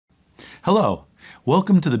Hello,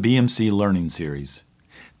 welcome to the BMC Learning Series.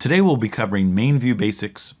 Today we'll be covering MainView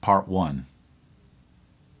Basics Part 1.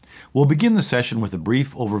 We'll begin the session with a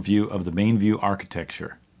brief overview of the MainView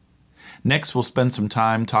architecture. Next we'll spend some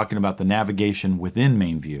time talking about the navigation within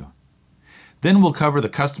MainView. Then we'll cover the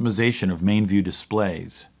customization of MainView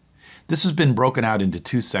displays. This has been broken out into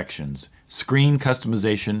two sections, screen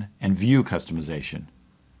customization and view customization.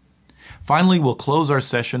 Finally, we'll close our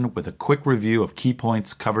session with a quick review of key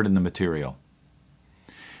points covered in the material.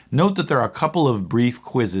 Note that there are a couple of brief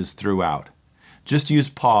quizzes throughout. Just use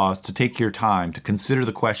pause to take your time to consider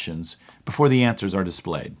the questions before the answers are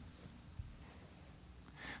displayed.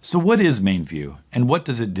 So what is MainView and what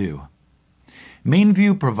does it do?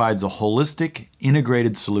 MainView provides a holistic,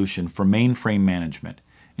 integrated solution for mainframe management,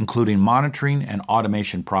 including monitoring and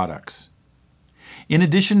automation products. In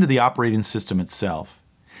addition to the operating system itself,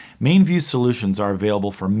 MainView solutions are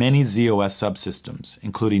available for many z/OS subsystems,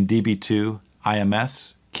 including DB2,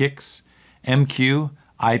 IMS, CICS, MQ,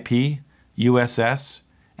 IP, USS,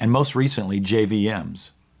 and most recently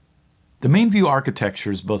JVMs. The MainView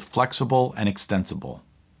architecture is both flexible and extensible.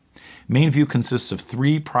 MainView consists of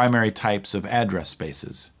three primary types of address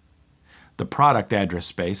spaces: the product address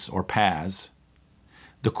space, or PAS,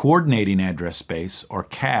 the coordinating address space, or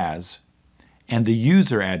CAS, and the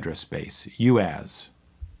user address space, UAS.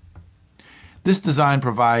 This design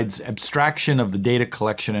provides abstraction of the data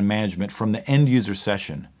collection and management from the end-user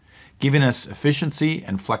session, giving us efficiency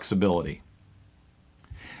and flexibility.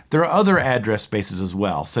 There are other address spaces as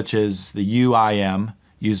well, such as the UIM,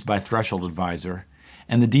 used by Threshold Advisor,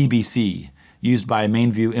 and the DBC, used by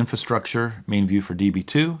MainView Infrastructure, MainView for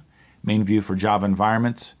DB2, MainView for Java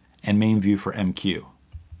Environments, and MainView for MQ.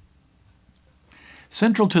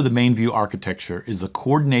 Central to the MainView architecture is the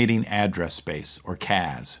Coordinating Address Space, or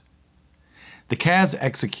CAS. The CAS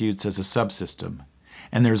executes as a subsystem,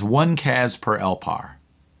 and there's one CAS per LPAR.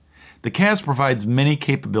 The CAS provides many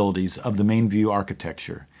capabilities of the MainView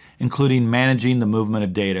architecture, including managing the movement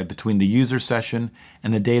of data between the user session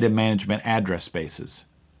and the data management address spaces.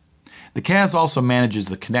 The CAS also manages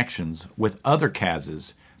the connections with other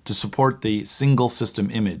CASs to support the Single System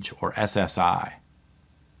Image, or SSI.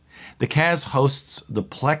 The CAS hosts the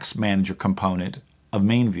Plex Manager component of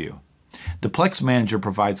MainView. The Plex Manager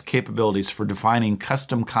provides capabilities for defining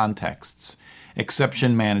custom contexts,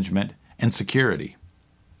 exception management, and security.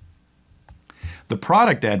 The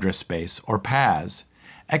Product Address Space, or PAS,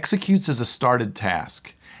 executes as a started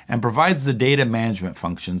task and provides the data management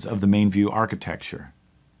functions of the MainView architecture.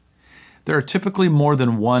 There are typically more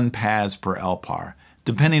than one PAS per LPAR,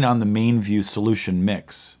 depending on the MainView solution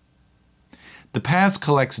mix. The PAS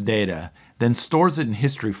collects data, then stores it in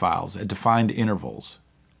history files at defined intervals.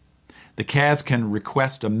 The CAS can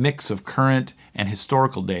request a mix of current and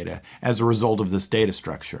historical data as a result of this data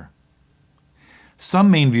structure.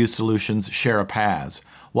 Some MainView solutions share a PAS,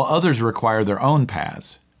 while others require their own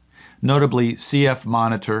PAS. Notably, CF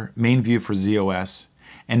Monitor, MainView for z/OS,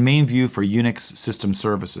 and MainView for Unix System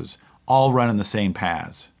Services all run in the same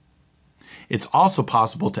PAS. It's also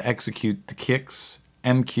possible to execute the CICS,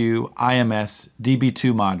 MQ, IMS,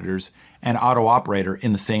 DB2 monitors, and Auto Operator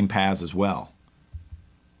in the same PAS as well.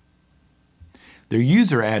 The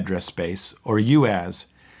user address space, or UAS,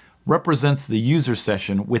 represents the user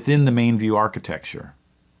session within the MainView architecture.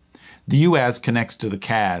 The UAS connects to the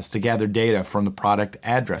CAS to gather data from the product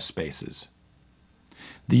address spaces.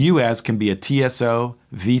 The UAS can be a TSO,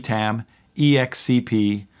 VTAM,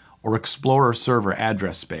 EXCP, or Explorer server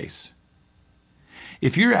address space.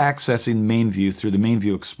 If you're accessing MainView through the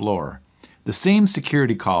MainView Explorer, the same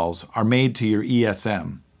security calls are made to your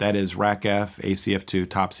ESM, that is RACF, ACF2,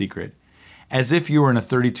 Top Secret, as if you were in a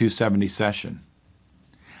 3270 session.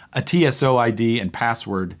 A TSO ID and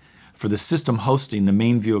password for the system hosting the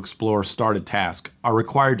MainView Explorer started task are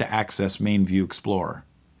required to access MainView Explorer.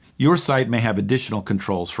 Your site may have additional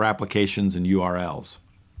controls for applications and URLs.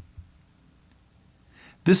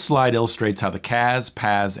 This slide illustrates how the CAS,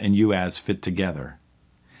 PAS, and UAS fit together.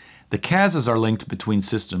 The CASs are linked between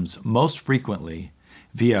systems most frequently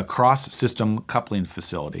via a Cross-System Coupling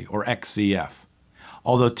Facility, or XCF,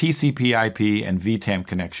 although TCP/IP and VTAM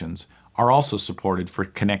connections are also supported for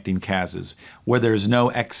connecting CASs where there is no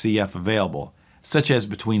XCF available, such as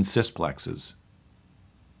between sysplexes.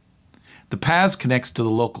 The PAS connects to the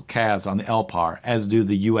local CAS on the LPAR, as do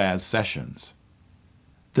the UAS sessions.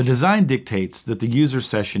 The design dictates that the user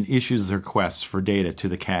session issues the requests for data to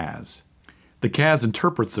the CAS. The CAS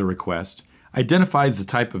interprets the request, identifies the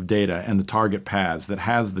type of data and the target PAS that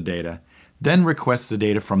has the data, then requests the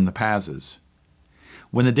data from the PASs.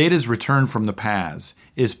 When the data is returned from the PAS,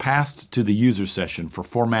 it is passed to the user session for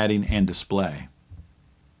formatting and display.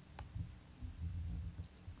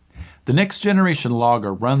 The next generation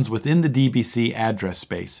logger runs within the DBC address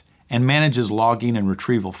space and manages logging and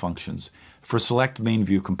retrieval functions for select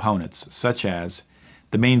MainView components, such as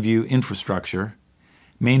the MainView infrastructure,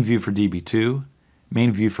 MainView for DB2,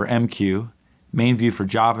 MainView for MQ, MainView for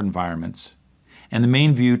Java environments, and the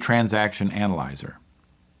MainView transaction analyzer.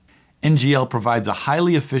 NGL provides a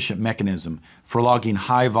highly efficient mechanism for logging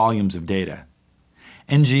high volumes of data.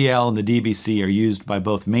 NGL and the DBC are used by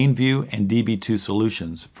both MainView and DB2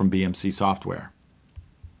 solutions from BMC Software.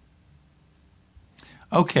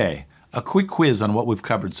 Okay, a quick quiz on what we've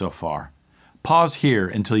covered so far. Pause here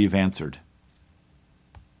until you've answered.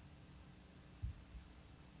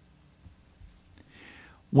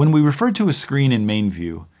 When we refer to a screen in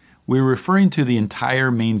MainView, we're referring to the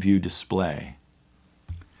entire MainView display.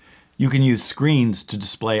 You can use screens to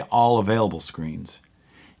display all available screens.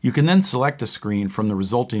 You can then select a screen from the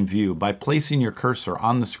resulting view by placing your cursor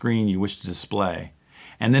on the screen you wish to display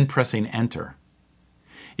and then pressing Enter.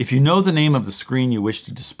 If you know the name of the screen you wish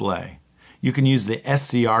to display, you can use the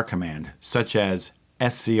SCR command, such as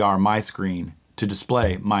SCR My Screen, to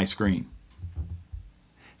display My Screen.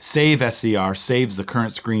 Save SCR saves the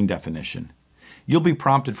current screen definition. You'll be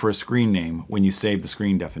prompted for a screen name when you save the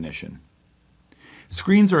screen definition.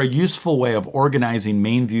 Screens are a useful way of organizing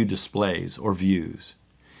MainView displays or views.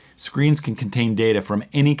 Screens can contain data from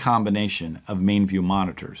any combination of MainView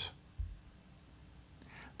monitors.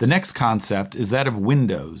 The next concept is that of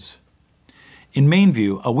windows. In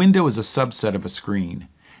MainView, a window is a subset of a screen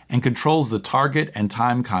and controls the target and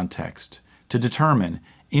time context to determine,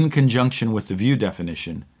 in conjunction with the view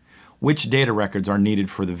definition, which data records are needed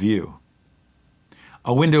for the view.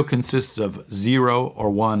 A window consists of 0 or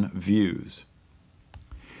 1 views.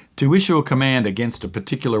 To issue a command against a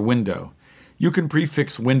particular window, you can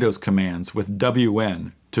prefix Windows commands with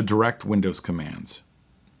WN to direct Windows commands.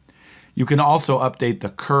 You can also update the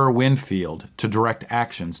cur-win field to direct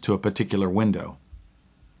actions to a particular window.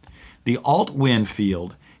 The alt-win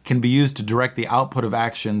field can be used to direct the output of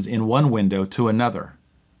actions in one window to another.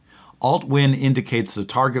 Alt-win indicates the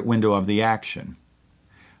target window of the action.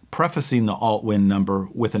 Prefacing the alt-win number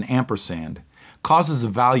with an ampersand causes a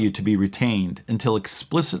value to be retained until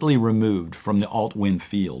explicitly removed from the alt-win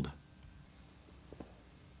field.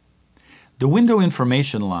 The window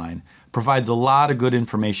information line provides a lot of good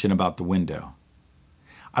information about the window.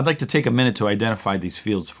 I'd like to take a minute to identify these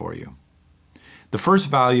fields for you. The first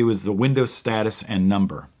value is the window status and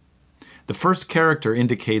number. The first character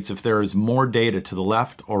indicates if there is more data to the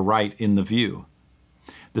left or right in the view.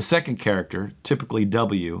 The second character, typically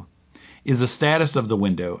W, is the status of the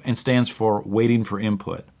window and stands for waiting for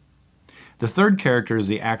input. The third character is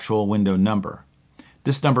the actual window number.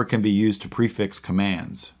 This number can be used to prefix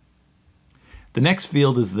commands. The next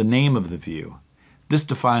field is the name of the view. This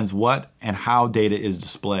defines what and how data is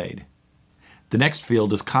displayed. The next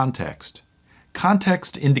field is context.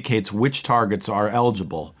 Context indicates which targets are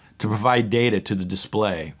eligible to provide data to the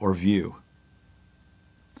display or view.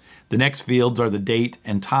 The next fields are the date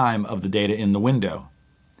and time of the data in the window.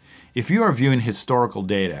 If you are viewing historical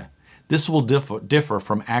data, this will differ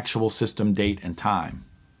from actual system date and time.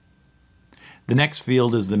 The next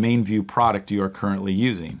field is the MainView product you are currently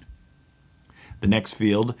using. The next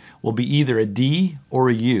field will be either a D or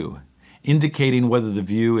a U, indicating whether the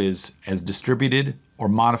view is as distributed or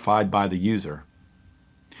modified by the user.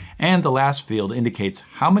 And the last field indicates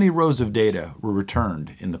how many rows of data were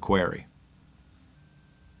returned in the query.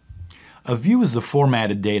 A view is the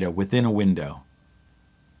formatted data within a window.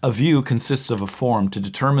 A view consists of a form to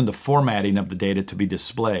determine the formatting of the data to be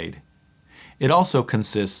displayed. It also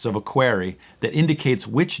consists of a query that indicates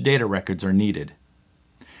which data records are needed.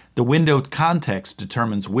 The window context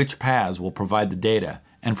determines which paths will provide the data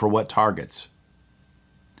and for what targets.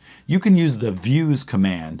 You can use the Views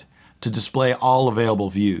command to display all available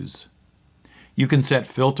views. You can set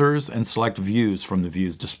filters and select views from the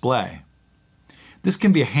Views display. This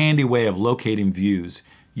can be a handy way of locating views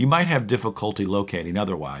you might have difficulty locating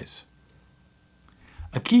otherwise.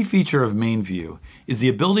 A key feature of MainView is the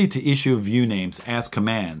ability to issue view names as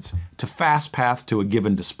commands to fast path to a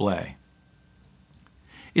given display.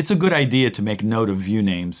 It's a good idea to make note of view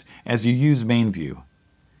names as you use MainView.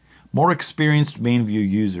 More experienced MainView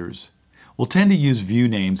users will tend to use view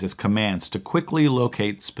names as commands to quickly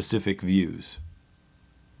locate specific views.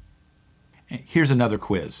 Here's another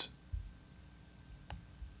quiz.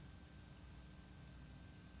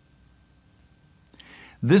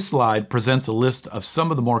 This slide presents a list of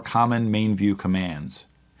some of the more common MainView commands.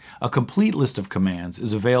 A complete list of commands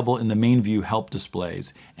is available in the MainView help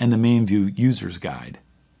displays and the MainView User's Guide.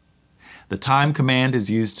 The time command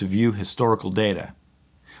is used to view historical data.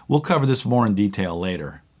 We'll cover this more in detail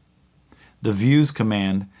later. The Views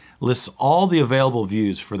command lists all the available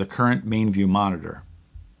views for the current MainView monitor.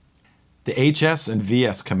 The HS and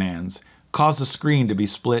VS commands cause the screen to be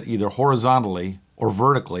split either horizontally or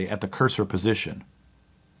vertically at the cursor position.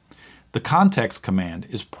 The Context command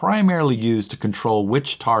is primarily used to control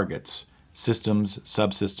which targets, systems,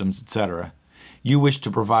 subsystems, etc., you wish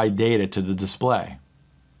to provide data to the display.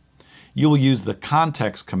 You will use the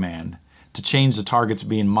Context command to change the targets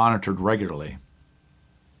being monitored regularly.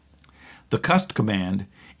 The Cust command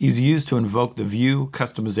is used to invoke the View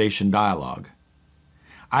Customization dialog.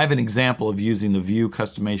 I have an example of using the View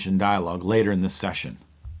Customization dialog later in this session.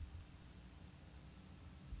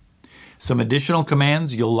 Some additional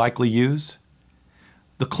commands you'll likely use.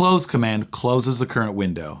 The Close command closes the current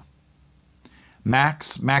window.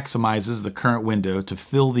 Max maximizes the current window to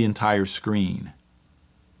fill the entire screen.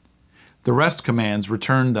 The Rest commands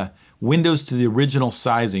return the windows to the original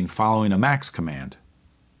sizing following a max command.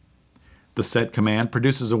 The Set command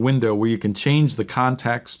produces a window where you can change the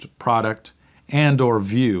context, product, and/or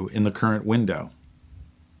view in the current window.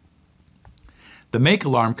 The Make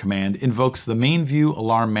Alarm command invokes the MainView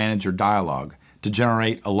Alarm Manager dialog to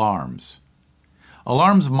generate alarms.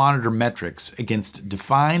 Alarms monitor metrics against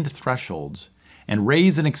defined thresholds and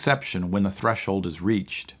raise an exception when the threshold is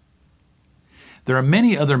reached. There are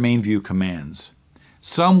many other MainView commands.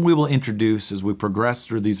 Some we will introduce as we progress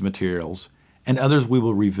through these materials, and others we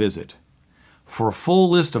will revisit. For a full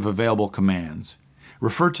list of available commands,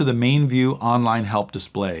 refer to the MainView online help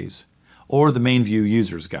displays or the MainView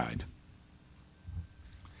User's Guide.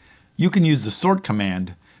 You can use the Sort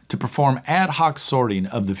command to perform ad hoc sorting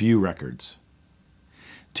of the view records.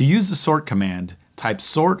 To use the Sort command, type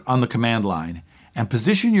Sort on the command line and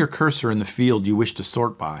position your cursor in the field you wish to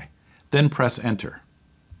sort by, then press Enter.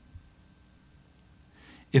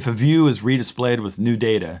 If a view is redisplayed with new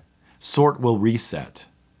data, Sort will reset.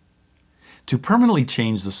 To permanently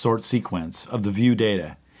change the sort sequence of the view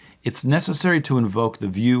data, it's necessary to invoke the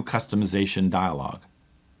View Customization dialog.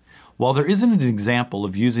 While there isn't an example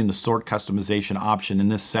of using the Sort Customization option in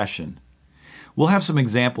this session, we'll have some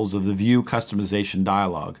examples of the View Customization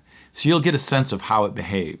dialog, so you'll get a sense of how it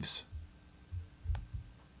behaves.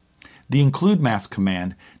 The Include Mask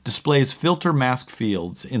command displays filter mask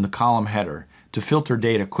fields in the column header to filter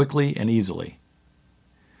data quickly and easily.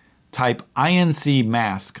 Type INC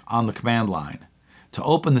mask on the command line to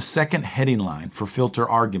open the second heading line for filter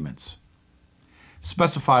arguments.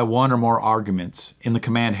 Specify one or more arguments in the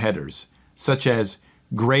command headers, such as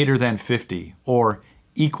greater than 50 or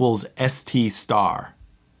equals ST star.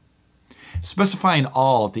 Specifying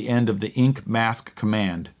all at the end of the inc mask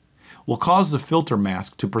command will cause the filter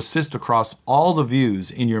mask to persist across all the views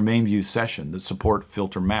in your MainView session that support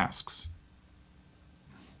filter masks.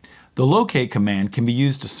 The Locate command can be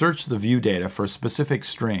used to search the view data for a specific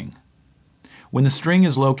string. When the string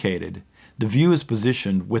is located, the view is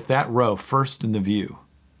positioned with that row first in the view.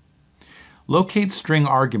 Locate string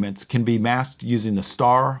arguments can be masked using the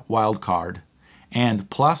star wildcard and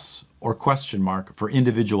plus or question mark for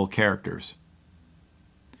individual characters.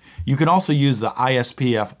 You can also use the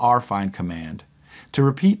ISPF rfind command to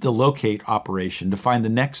repeat the locate operation to find the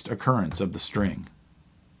next occurrence of the string.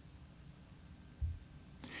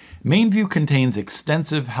 MainView contains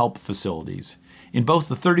extensive help facilities in both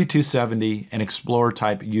the 3270 and Explorer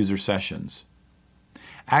type user sessions.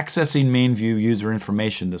 Accessing MainView user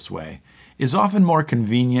information this way is often more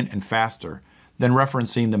convenient and faster than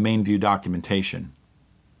referencing the MainView documentation.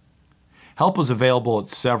 Help is available at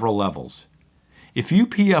several levels. If you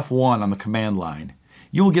PF1 on the command line,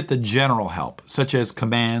 you will get the general help, such as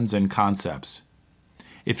commands and concepts.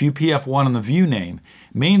 If you PF1 on the view name,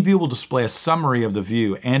 MainView will display a summary of the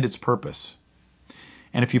view and its purpose.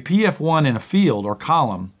 And if you PF1 in a field or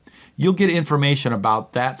column, you'll get information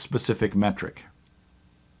about that specific metric.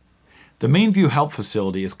 The MainView Help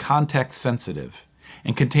Facility is context sensitive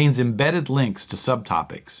and contains embedded links to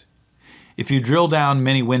subtopics. If you drill down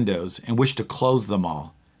many windows and wish to close them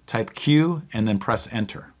all, type Q and then press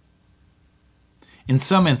Enter. In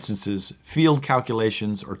some instances, field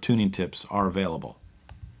calculations or tuning tips are available.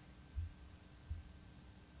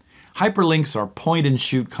 Hyperlinks are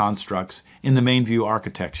point-and-shoot constructs in the MainView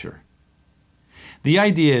architecture. The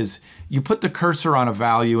idea is you put the cursor on a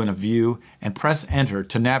value in a view and press Enter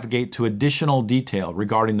to navigate to additional detail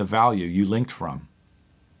regarding the value you linked from.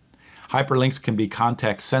 Hyperlinks can be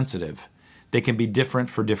context sensitive. They can be different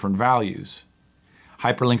for different values.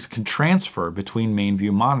 Hyperlinks can transfer between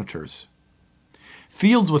MainView monitors.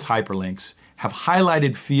 Fields with hyperlinks have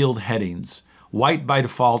highlighted field headings, white by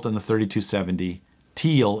default in the 3270,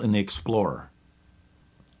 teal in the Explorer.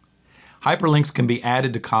 Hyperlinks can be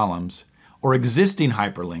added to columns or existing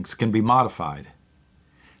hyperlinks can be modified.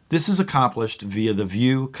 This is accomplished via the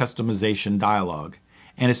View Customization dialog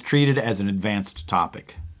and is treated as an advanced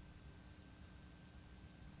topic.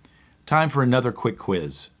 Time for another quick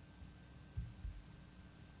quiz.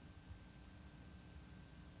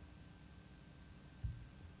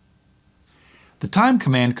 The time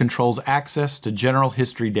command controls access to general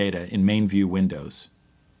history data in MainView windows.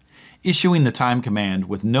 Issuing the time command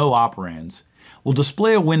with no operands will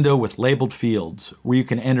display a window with labeled fields where you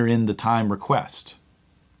can enter in the time request.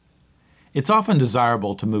 It's often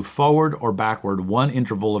desirable to move forward or backward one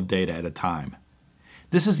interval of data at a time.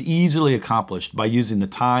 This is easily accomplished by using the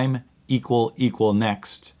time ==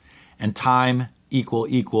 next and time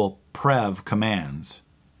 == prev commands.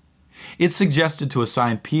 It's suggested to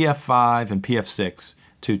assign PF5 and PF6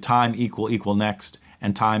 to time == next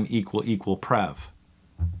and time == prev.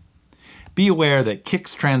 Be aware that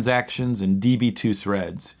CICS transactions and DB2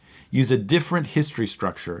 threads use a different history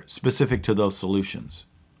structure specific to those solutions.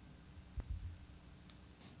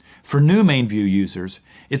 For new MainView users,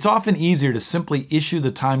 it's often easier to simply issue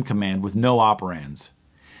the time command with no operands.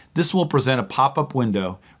 This will present a pop-up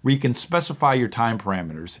window where you can specify your time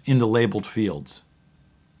parameters in the labeled fields.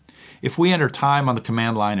 If we enter time on the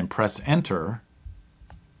command line and press Enter,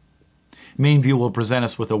 MainView will present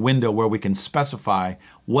us with a window where we can specify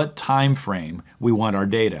what time frame we want our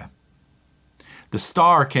data. The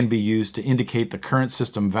star can be used to indicate the current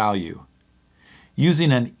system value.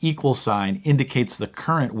 Using an equal sign indicates the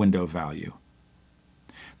current window value.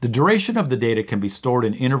 The duration of the data can be stored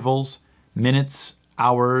in intervals, minutes,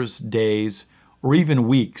 hours, days, or even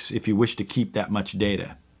weeks if you wish to keep that much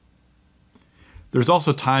data. There's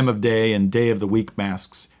also time of day and day of the week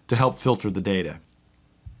masks to help filter the data.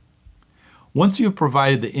 Once you've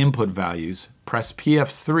provided the input values, press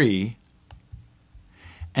PF3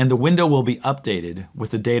 and the window will be updated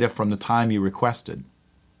with the data from the time you requested.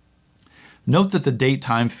 Note that the date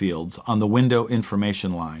time fields on the window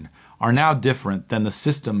information line are now different than the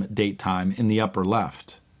system date time in the upper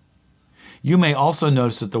left. You may also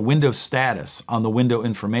notice that the window status on the window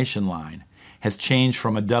information line has changed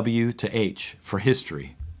from a W to H for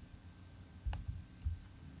history.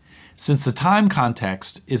 Since the time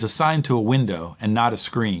context is assigned to a window and not a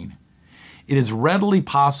screen, it is readily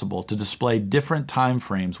possible to display different time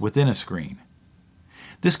frames within a screen.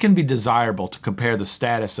 This can be desirable to compare the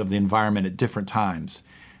status of the environment at different times,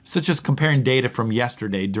 such as comparing data from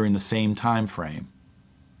yesterday during the same time frame.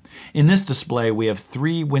 In this display, we have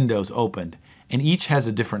 3 windows opened, and each has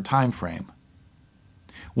a different time frame.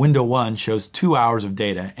 Window 1 shows 2 hours of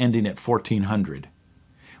data ending at 1400.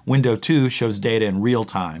 Window 2 shows data in real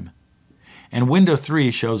time. And Window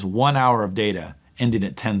 3 shows 1 hour of data ending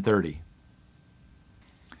at 1030.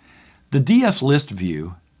 The DSList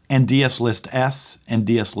view and DSList S and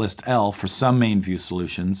DSList L for some MainView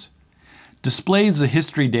solutions displays the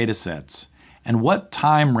history datasets and what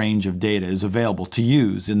time range of data is available to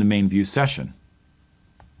use in the MainView session.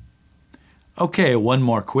 Okay, one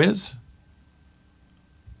more quiz.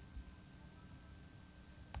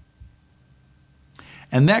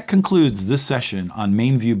 And that concludes this session on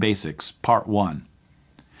MainView Basics, Part 1.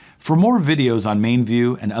 For more videos on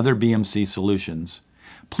MainView and other BMC solutions,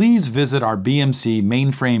 please visit our BMC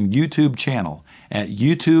Mainframe YouTube channel at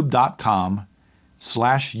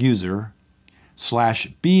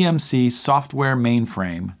youtube.com/user/BMC Software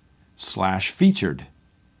Mainframe/featured.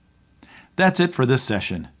 That's it for this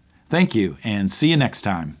session. Thank you, and see you next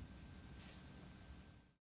time.